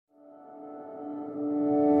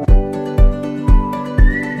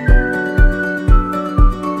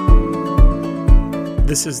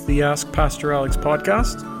This is the Ask Pastor Alex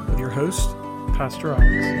podcast with your host, Pastor Alex.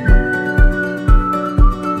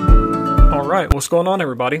 All right, what's going on,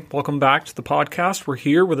 everybody? Welcome back to the podcast. We're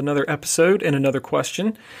here with another episode and another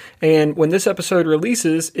question. And when this episode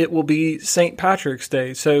releases, it will be St. Patrick's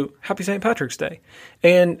Day. So happy St. Patrick's Day.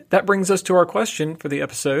 And that brings us to our question for the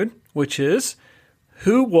episode, which is,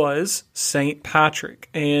 who was St. Patrick?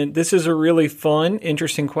 And this is a really fun,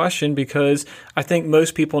 interesting question because I think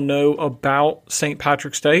most people know about St.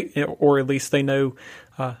 Patrick's Day, or at least they know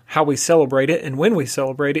how we celebrate it and when we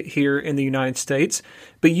celebrate it here in the United States.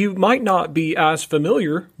 But you might not be as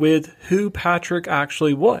familiar with who Patrick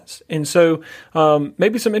actually was. And so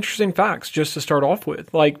maybe some interesting facts just to start off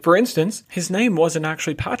with. Like, for instance, his name wasn't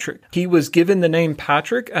actually Patrick. He was given the name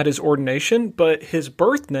Patrick at his ordination, but his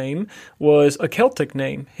birth name was a Celtic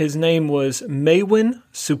name. His name was Maewyn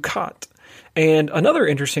Succat. And another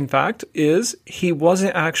interesting fact is he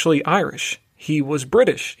wasn't actually Irish. He was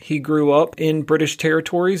British. He grew up in British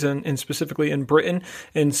territories and specifically in Britain.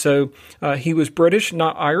 And so he was British,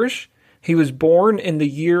 not Irish. He was born in the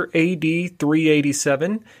year AD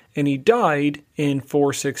 387 and he died in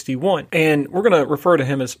 461. And we're going to refer to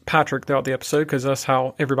him as Patrick throughout the episode because that's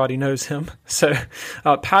how everybody knows him. So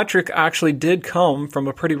Patrick actually did come from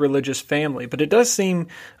a pretty religious family, but it does seem,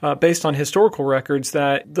 based on historical records,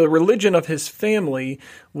 that the religion of his family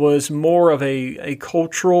was more of a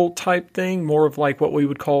cultural type thing, more of like what we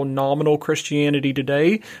would call nominal Christianity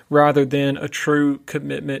today, rather than a true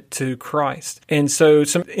commitment to Christ. And so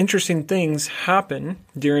some interesting things happen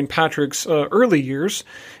during Patrick's early years.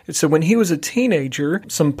 So when he was a teenager,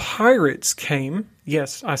 some pirates came.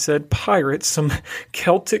 Yes, I said pirates. Some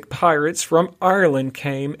Celtic pirates from Ireland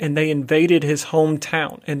came and they invaded his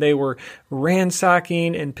hometown and they were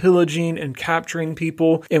ransacking and pillaging and capturing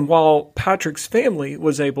people. And while Patrick's family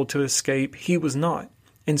was able to escape, he was not.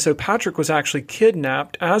 And so Patrick was actually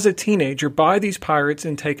kidnapped as a teenager by these pirates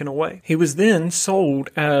and taken away. He was then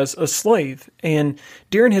sold as a slave. And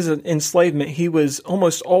during his enslavement, he was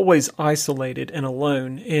almost always isolated and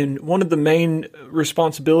alone. And one of the main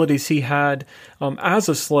responsibilities he had as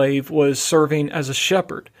a slave was serving as a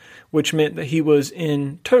shepherd, which meant that he was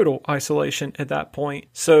in total isolation at that point.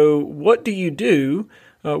 So what do you do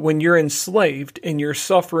when you're enslaved and you're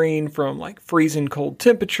suffering from like freezing cold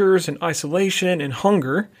temperatures and isolation and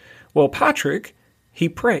hunger? Well, Patrick, he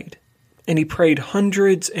prayed. And he prayed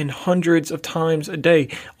hundreds and hundreds of times a day,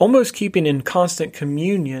 almost keeping in constant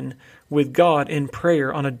communion with God in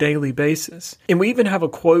prayer on a daily basis. And we even have a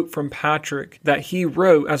quote from Patrick that he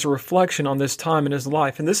wrote as a reflection on this time in his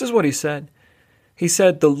life. And this is what he said. He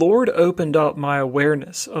said, "The Lord opened up my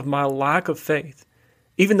awareness of my lack of faith.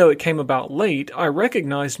 Even though it came about late, I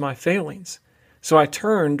recognized my failings. So I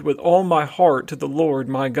turned with all my heart to the Lord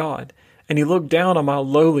my God, and he looked down on my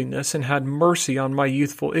lowliness and had mercy on my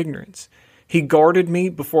youthful ignorance. He guarded me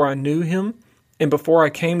before I knew him, and before I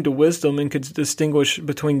came to wisdom and could distinguish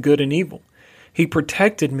between good and evil. He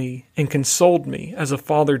protected me and consoled me as a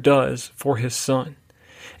father does for his son."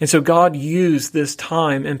 And so God used this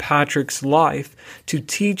time in Patrick's life to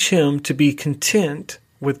teach him to be content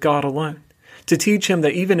with God alone. To teach him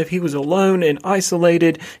that even if he was alone and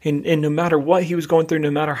isolated, and no matter what he was going through,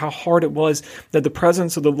 no matter how hard it was, that the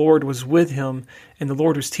presence of the Lord was with him, and the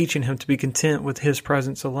Lord was teaching him to be content with his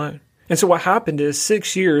presence alone. And so what happened is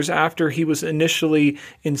 6 years after he was initially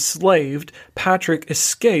enslaved, Patrick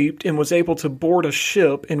escaped and was able to board a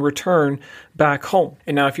ship and return back home.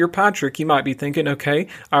 And now if you're Patrick, you might be thinking, okay,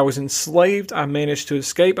 I was enslaved, I managed to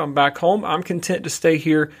escape, I'm back home, I'm content to stay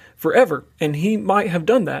here forever. And he might have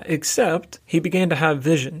done that, except he began to have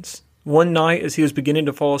visions. One night as he was beginning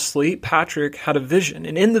to fall asleep, Patrick had a vision.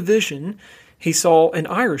 And in the vision, he saw an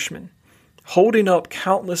Irishman holding up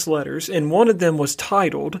countless letters, and one of them was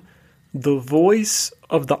titled, "The Voice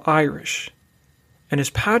of the Irish." And as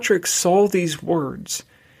Patrick saw these words,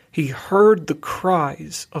 he heard the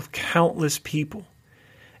cries of countless people.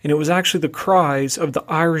 And it was actually the cries of the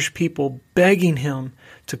Irish people begging him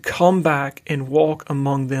to come back and walk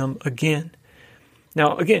among them again.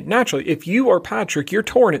 Now, again, naturally, if you are Patrick, you're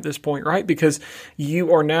torn at this point, right? Because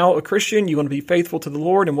you are now a Christian, you want to be faithful to the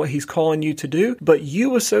Lord and what he's calling you to do, but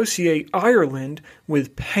you associate Ireland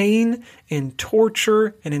with pain and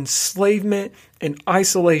torture and enslavement and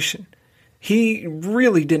isolation. He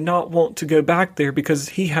really did not want to go back there because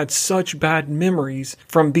he had such bad memories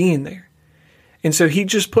from being there. And so he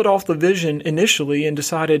just put off the vision initially and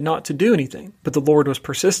decided not to do anything, but the Lord was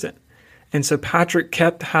persistent. And so Patrick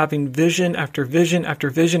kept having vision after vision after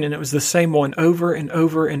vision, and it was the same one over and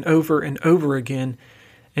over and over and over again,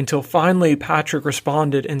 until finally Patrick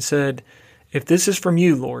responded and said, "If this is from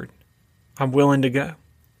you, Lord, I'm willing to go."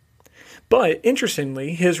 But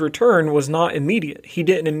interestingly, his return was not immediate. He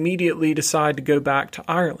didn't immediately decide to go back to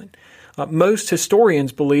Ireland. Most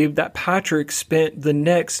historians believe that Patrick spent the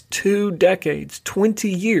next 2 decades, 20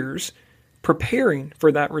 years, preparing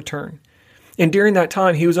for that return. And during that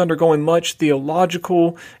time, he was undergoing much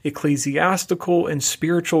theological, ecclesiastical, and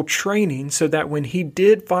spiritual training so that when he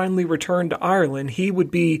did finally return to Ireland, he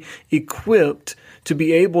would be equipped to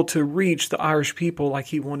be able to reach the Irish people like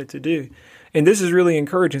he wanted to do. And this is really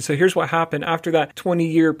encouraging. So here's what happened. After that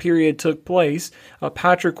 20-year period took place,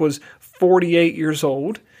 Patrick was 48 years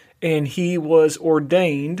old, and he was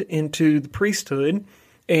ordained into the priesthood,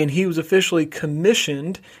 and he was officially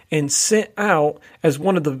commissioned and sent out as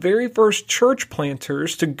one of the very first church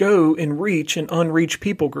planters to go and reach an unreached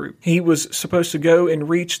people group. He was supposed to go and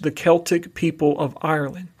reach the Celtic people of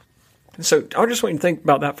Ireland. So I just want you to think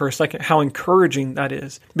about that for a second, how encouraging that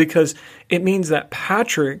is, because it means that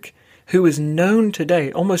Patrick, who is known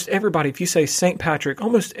today, almost everybody, if you say St. Patrick,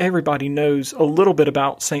 almost everybody knows a little bit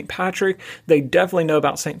about St. Patrick. They definitely know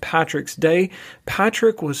about St. Patrick's Day.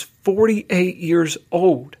 Patrick was 48 years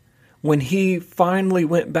old when he finally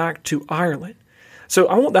went back to Ireland. So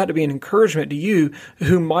I want that to be an encouragement to you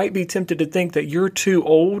who might be tempted to think that you're too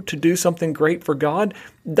old to do something great for God.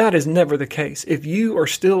 That is never the case. If you are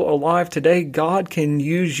still alive today, God can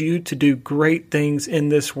use you to do great things in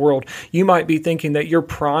this world. You might be thinking that your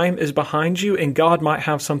prime is behind you and God might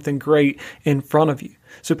have something great in front of you.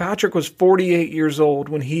 So Patrick was 48 years old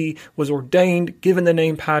when he was ordained, given the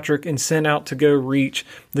name Patrick, and sent out to go reach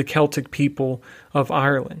the Celtic people of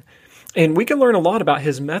Ireland. And we can learn a lot about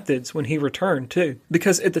his methods when he returned, too.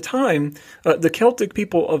 Because at the time, the Celtic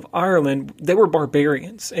people of Ireland, they were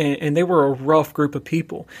barbarians, and they were a rough group of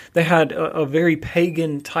people. They had a very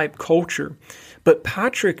pagan-type culture. But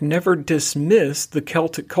Patrick never dismissed the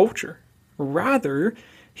Celtic culture. Rather,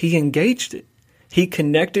 he engaged it. He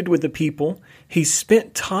connected with the people. He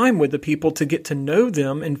spent time with the people to get to know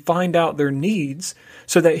them and find out their needs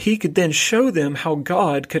so that he could then show them how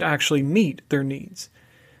God could actually meet their needs.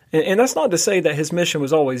 And that's not to say that his mission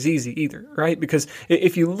was always easy either, right? Because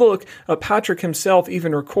if you look, Patrick himself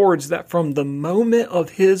even records that from the moment of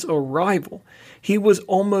his arrival, he was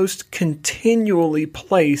almost continually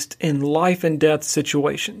placed in life and death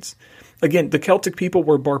situations. Again, the Celtic people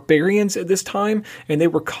were barbarians at this time, and they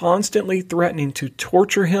were constantly threatening to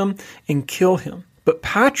torture him and kill him. But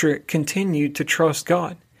Patrick continued to trust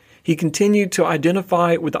God. He continued to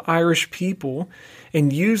identify with the Irish people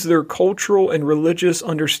and use their cultural and religious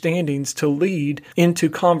understandings to lead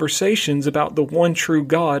into conversations about the one true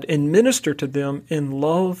God and minister to them in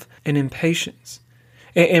love and in patience.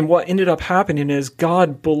 And what ended up happening is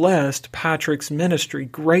God blessed Patrick's ministry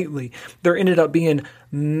greatly. There ended up being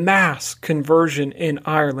mass conversion in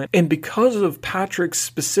Ireland. And because of Patrick's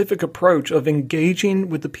specific approach of engaging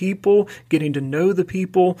with the people, getting to know the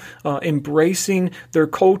people, embracing their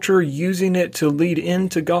culture, using it to lead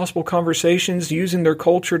into gospel conversations, using their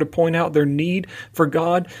culture to point out their need for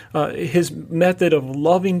God, his method of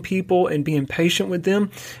loving people and being patient with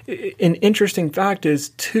them. An interesting fact is,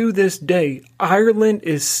 to this day, Ireland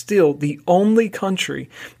is still the only country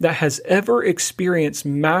that has ever experienced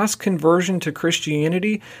mass conversion to Christianity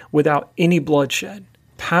without any bloodshed.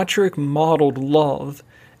 Patrick modeled love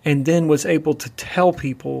and then was able to tell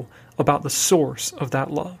people about the source of that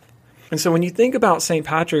love. And so when you think about St.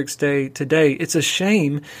 Patrick's Day today, it's a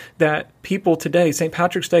shame that people today, St.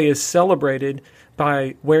 Patrick's Day is celebrated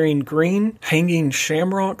by wearing green, hanging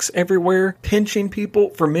shamrocks everywhere, pinching people.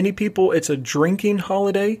 For many people, it's a drinking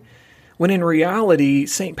holiday. When in reality,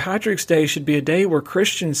 St. Patrick's Day should be a day where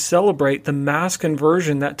Christians celebrate the mass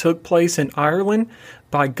conversion that took place in Ireland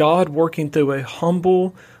by God working through a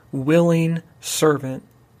humble, willing servant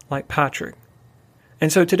like Patrick.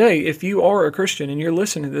 And so today, if you are a Christian and you're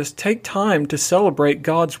listening to this, take time to celebrate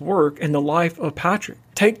God's work in the life of Patrick.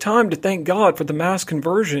 Take time to thank God for the mass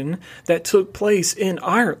conversion that took place in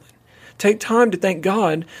Ireland. Take time to thank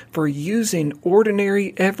God for using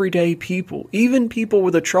ordinary, everyday people, even people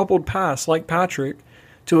with a troubled past like Patrick,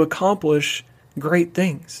 to accomplish great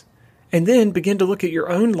things. And then begin to look at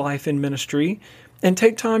your own life in ministry and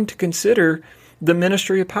take time to consider the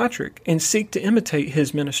ministry of Patrick and seek to imitate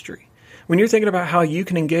his ministry. When you're thinking about how you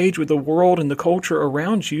can engage with the world and the culture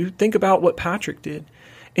around you, think about what Patrick did.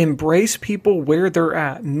 Embrace people where they're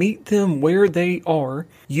at. Meet them where they are.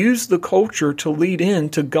 Use the culture to lead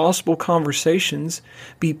into gospel conversations.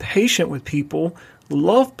 Be patient with people.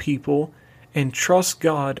 Love people. and trust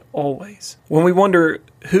God always. When we wonder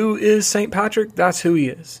who is St. Patrick, that's who he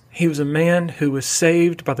is. He was a man who was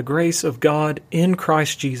saved by the grace of God in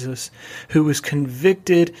Christ Jesus, who was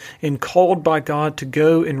convicted and called by God to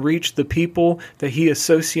go and reach the people that he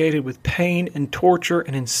associated with pain and torture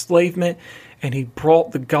and enslavement, and he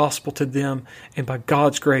brought the gospel to them, and by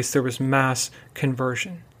God's grace there was mass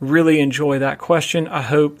conversion. Really enjoy that question. I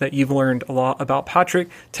hope that you've learned a lot about Patrick.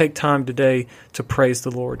 Take time today to praise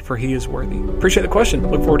the Lord, for he is worthy. Appreciate the question.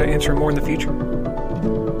 Look forward to answering more in the future.